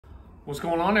What's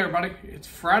going on, everybody? It's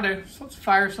Friday, so let's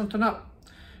fire something up.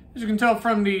 As you can tell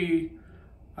from the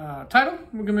title,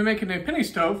 we're going to be making a penny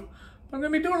stove. I'm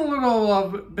going to be doing a little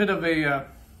bit of a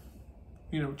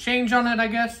change on it, I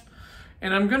guess.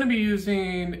 And I'm going to be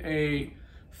using a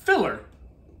filler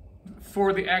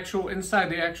for the actual inside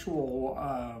the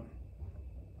actual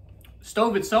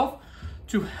stove itself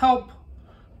to help,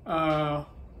 I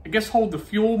guess, hold the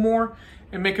fuel more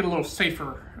and make it a little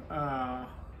safer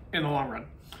in the long run.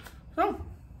 So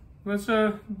let's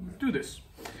do this.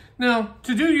 Now,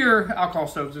 to do your alcohol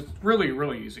stoves, it's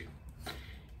really easy.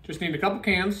 Just need a couple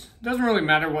cans. Doesn't really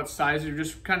matter what size. It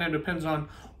just kind of depends on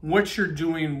what you're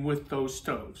doing with those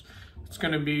stoves. It's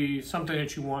going to be something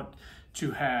that you want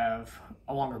to have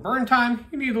a longer burn time.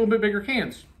 You need a little bit bigger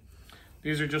cans.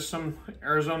 These are just some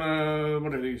Arizona,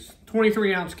 what are these?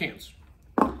 23-ounce cans.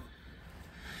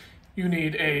 You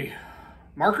need a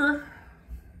marker,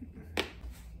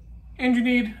 and you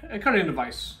need a cutting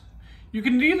device. You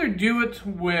can either do it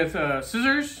with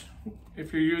scissors,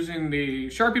 if you're using the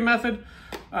Sharpie method,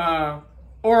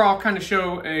 or I'll kind of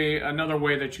show another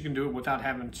way that you can do it without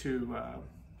having to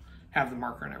have the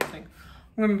marker and everything.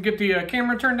 I'm going to get the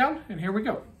camera turned down, and here we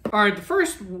go. All right, the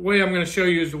first way I'm going to show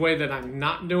you is the way that I'm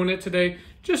not doing it today,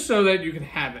 just so that you can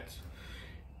have it.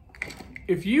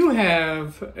 If you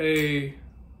have a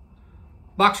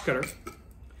box cutter,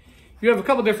 you have a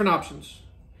couple different options.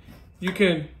 You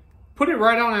can put it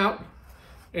right on out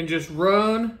and just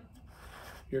run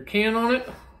your can on it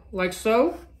like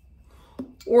so,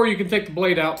 or you can take the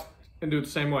blade out and do it the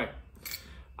same way.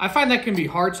 I find that can be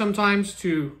hard sometimes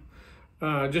to,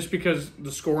 just because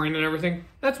the scoring and everything.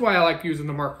 That's why I like using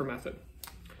the marker method.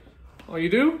 All you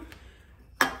do,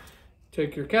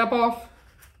 take your cap off,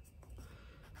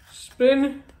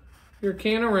 spin your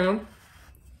can around,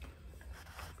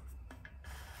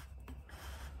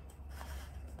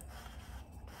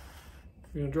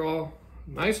 you're gonna draw a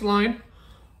nice line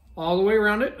all the way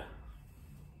around it.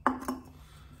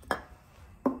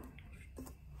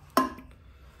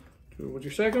 Do it with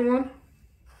your second one.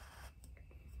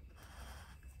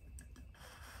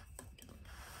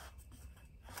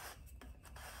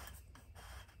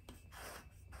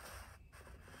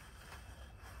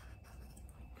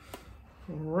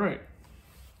 All right.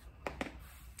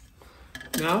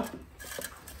 Now,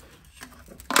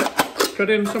 cut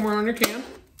in somewhere on your can.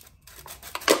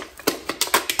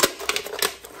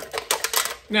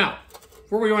 Now,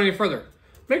 before we go any further,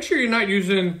 make sure you're not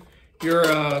using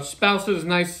your spouse's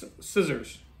nice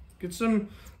scissors. Get some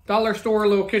dollar store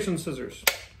little kitchen scissors.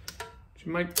 She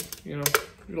might, you're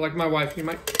like my wife, you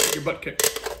might get your butt kicked.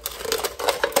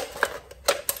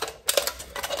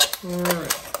 All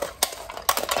right.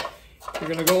 You're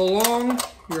gonna go along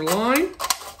your line.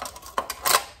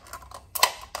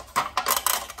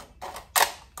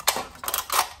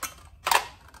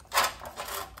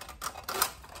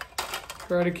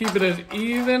 Try to keep it as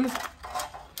even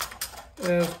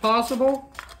as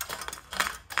possible.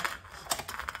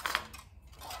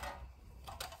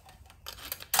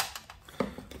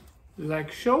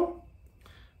 Like so.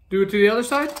 Do it to the other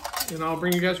side, and I'll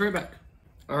bring you guys right back.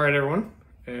 All right, everyone.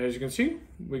 As you can see,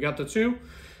 we got the two.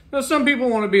 Now, some people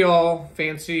want to be all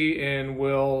fancy and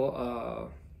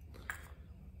will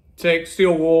take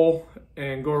steel wool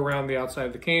and go around the outside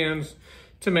of the cans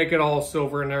to make it all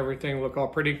silver and everything look all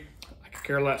pretty.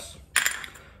 Care less.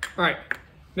 All right,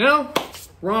 now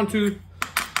we're on to the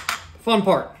fun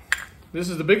part. This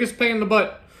is the biggest pain in the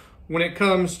butt when it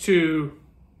comes to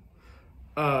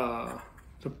the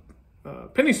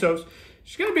penny stoves.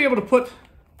 You gotta be able to put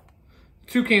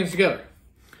two cans together.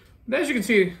 But as you can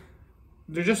see,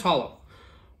 they're just hollow.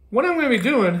 What I'm gonna be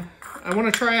doing, I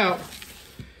wanna try out,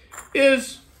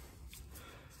 is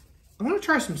I'm gonna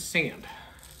try some sand.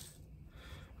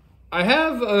 I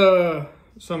have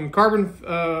some carbon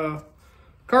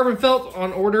felt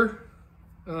on order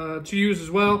to use as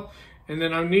well, and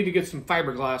then I need to get some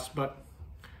fiberglass, but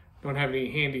don't have any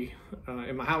handy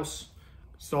in my house.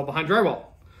 It's all behind drywall.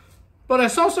 But I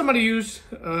saw somebody use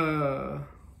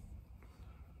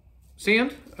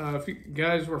sand. If you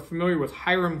guys were familiar with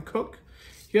Hiram Cook,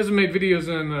 he hasn't made videos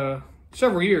in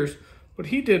several years, but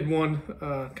he did one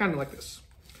kind of like this.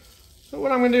 So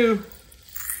what I'm gonna do,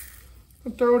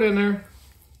 I'll throw it in there.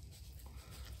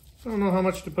 I don't know how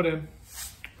much to put in.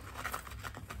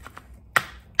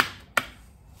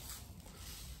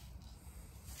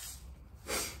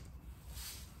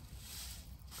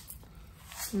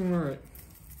 All right.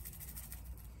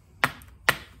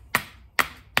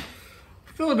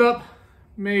 Fill it up,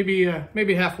 maybe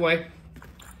halfway.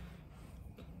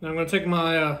 Now I'm going to take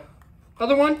my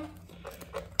other one.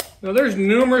 Now there's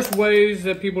numerous ways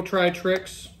that people try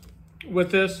tricks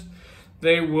with this.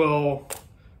 they will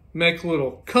make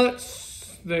little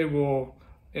cuts. They will,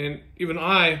 and even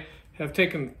I have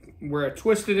taken where I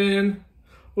twist it in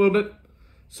a little bit.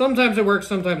 Sometimes it works,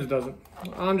 sometimes it doesn't.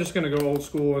 I'm just gonna go old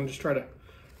school and just try to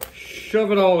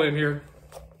shove it all in here.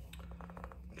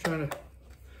 Trying to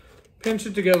pinch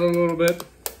it together a little bit.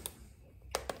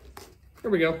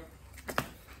 There we go.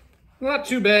 Not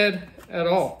too bad at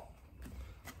all.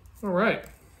 All right.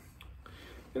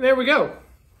 And there we go.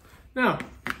 Now,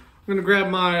 I'm gonna grab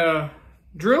my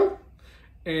drill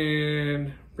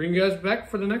and bring you guys back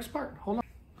for the next part. Hold on.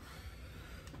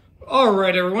 All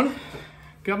right, everyone.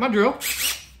 Got my drill.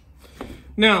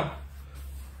 Now,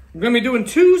 I'm gonna be doing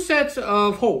 2 sets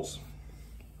of holes.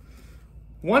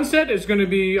 One set is gonna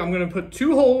be, I'm gonna put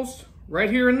 2 holes right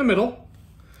here in the middle.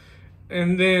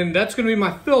 And then that's gonna be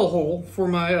my fill hole for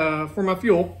my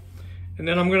fuel. And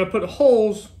then I'm gonna put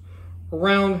holes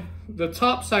around the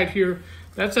top side here.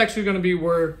 That's actually gonna be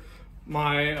where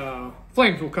my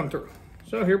flames will come through.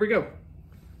 So here we go.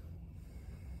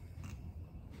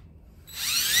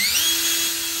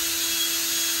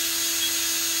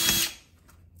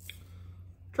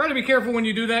 Try to be careful when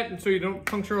you do that and so you don't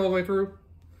puncture all the way through.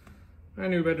 I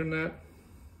knew better than that.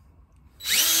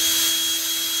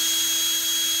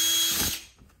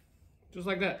 Just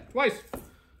like that, twice.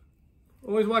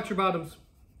 Always watch your bottoms.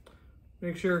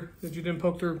 Make sure that you didn't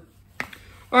poke through.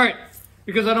 All right,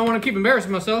 because I don't want to keep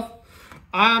embarrassing myself,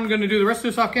 I'm gonna do the rest of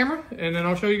this off camera and then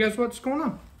I'll show you guys what's going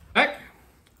on. Back.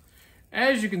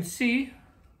 As you can see,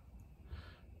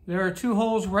 there are 2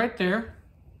 holes right there.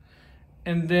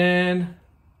 And then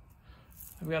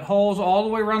I've got holes all the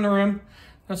way around the rim.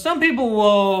 Now some people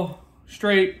will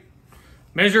straight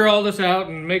measure all this out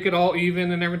and make it all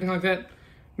even and everything like that.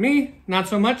 Me, not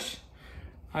so much.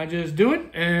 I just do it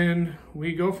and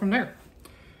we go from there.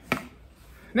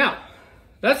 Now,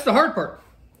 that's the hard part.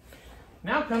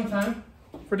 Now comes time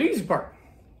for the easy part.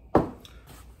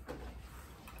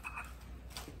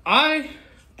 I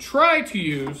try to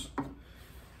use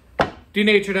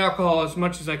denatured alcohol as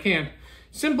much as I can,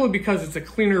 simply because it's a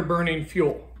cleaner burning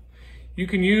fuel. You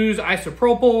can use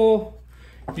isopropyl,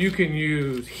 you can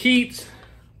use heat,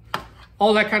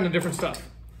 all that kind of different stuff.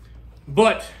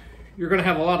 But you're gonna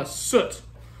have a lot of soot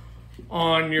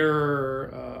on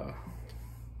your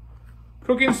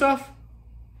cooking stuff.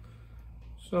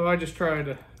 So I just try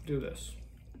to do this.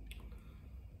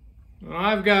 Now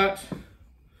I've got,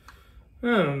 I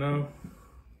don't know,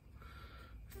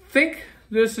 I think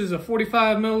this is a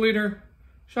 45 milliliter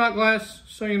shot glass.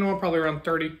 So you know, I'm probably around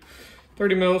 30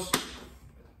 mils.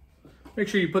 Make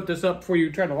sure you put this up before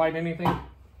you try to light anything.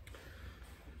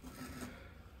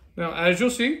 Now, as you'll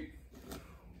see, I'm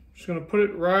just gonna put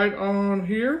it right on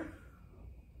here.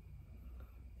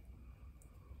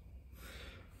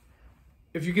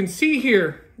 If you can see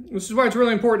here, this is why it's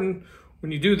really important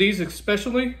when you do these,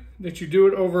 especially that you do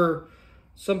it over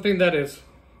something that is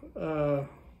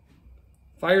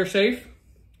fire safe,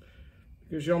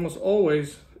 because you almost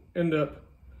always end up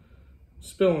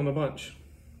spilling a bunch,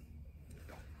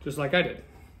 just like I did.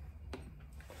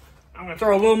 I'm gonna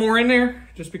throw a little more in there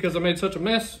just because I made such a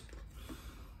mess.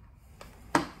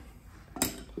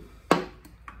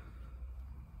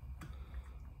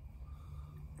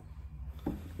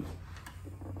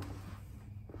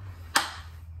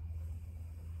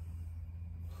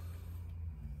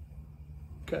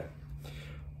 Okay.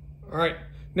 All right.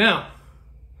 Now,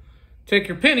 take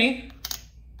your penny,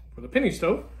 for the penny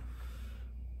stove,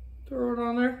 throw it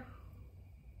on there.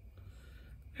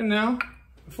 And now,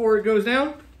 before it goes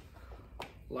down,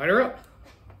 light her up.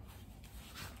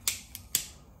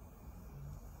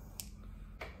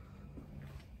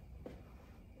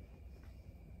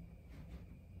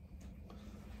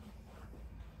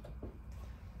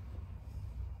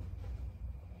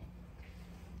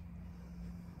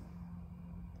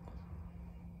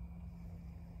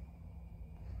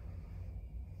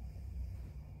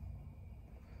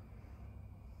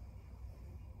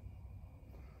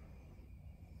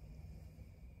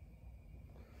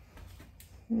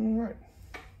 All right.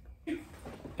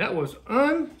 That was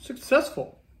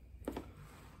unsuccessful.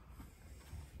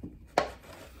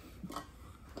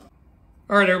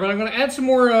 All right, everybody, I'm gonna add some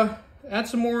more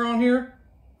on here.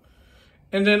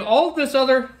 And then all of this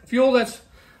other fuel that's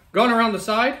gone around the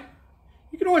side,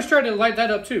 you can always try to light that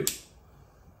up too.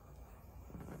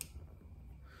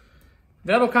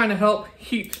 That'll kind of help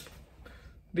heat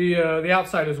the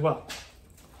outside as well.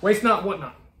 Waste not, what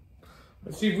not.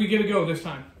 Let's see if we get a go this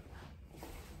time.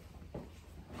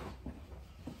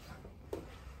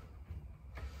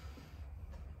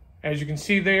 As you can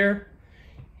see there,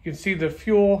 you can see the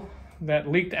fuel that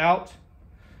leaked out.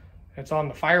 It's on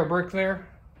the fire brick there.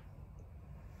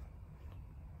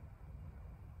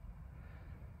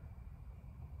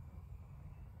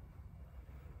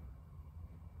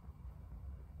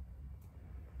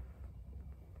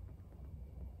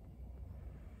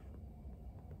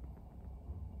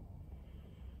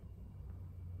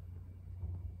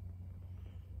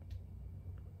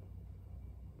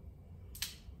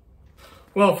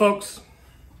 Well, folks,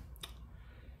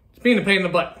 it's being a pain in the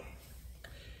butt.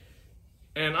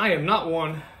 And I am not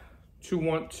one to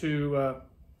want to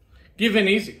give in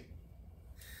easy.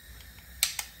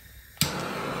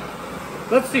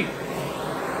 Let's see.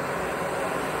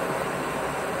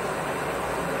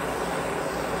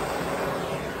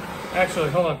 Actually,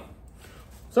 hold on.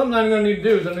 Something I'm going to need to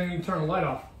do is I'm going to need to turn the light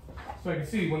off so I can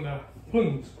see when the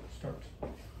plumes start.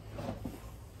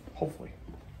 Hopefully.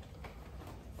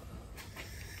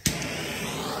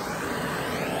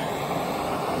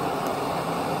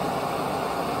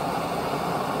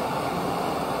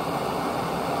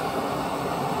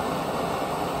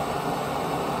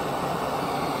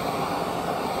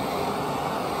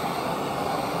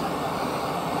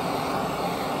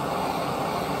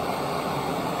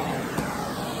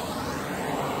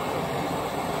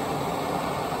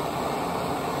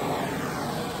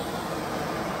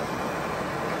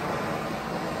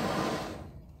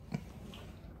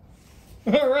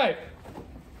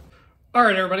 All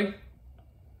right, everybody.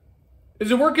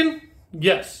 Is it working?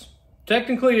 Yes.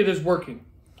 Technically, it is working.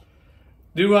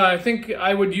 Do I think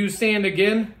I would use sand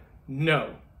again?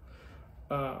 No.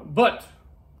 But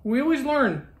we always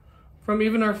learn from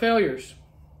even our failures,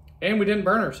 and we didn't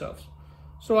burn ourselves.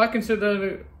 So I consider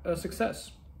that a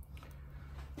success.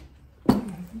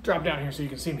 Drop down here so you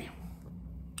can see me.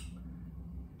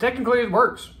 Technically, it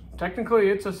works. Technically,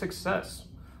 it's a success.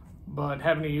 But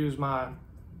having to use my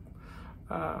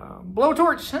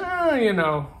blowtorch, you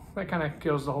know, that kind of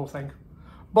kills the whole thing.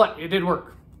 But it did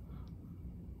work.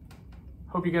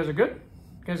 Hope you guys are good. If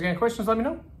you guys got any questions, let me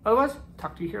know. Otherwise,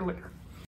 talk to you here later.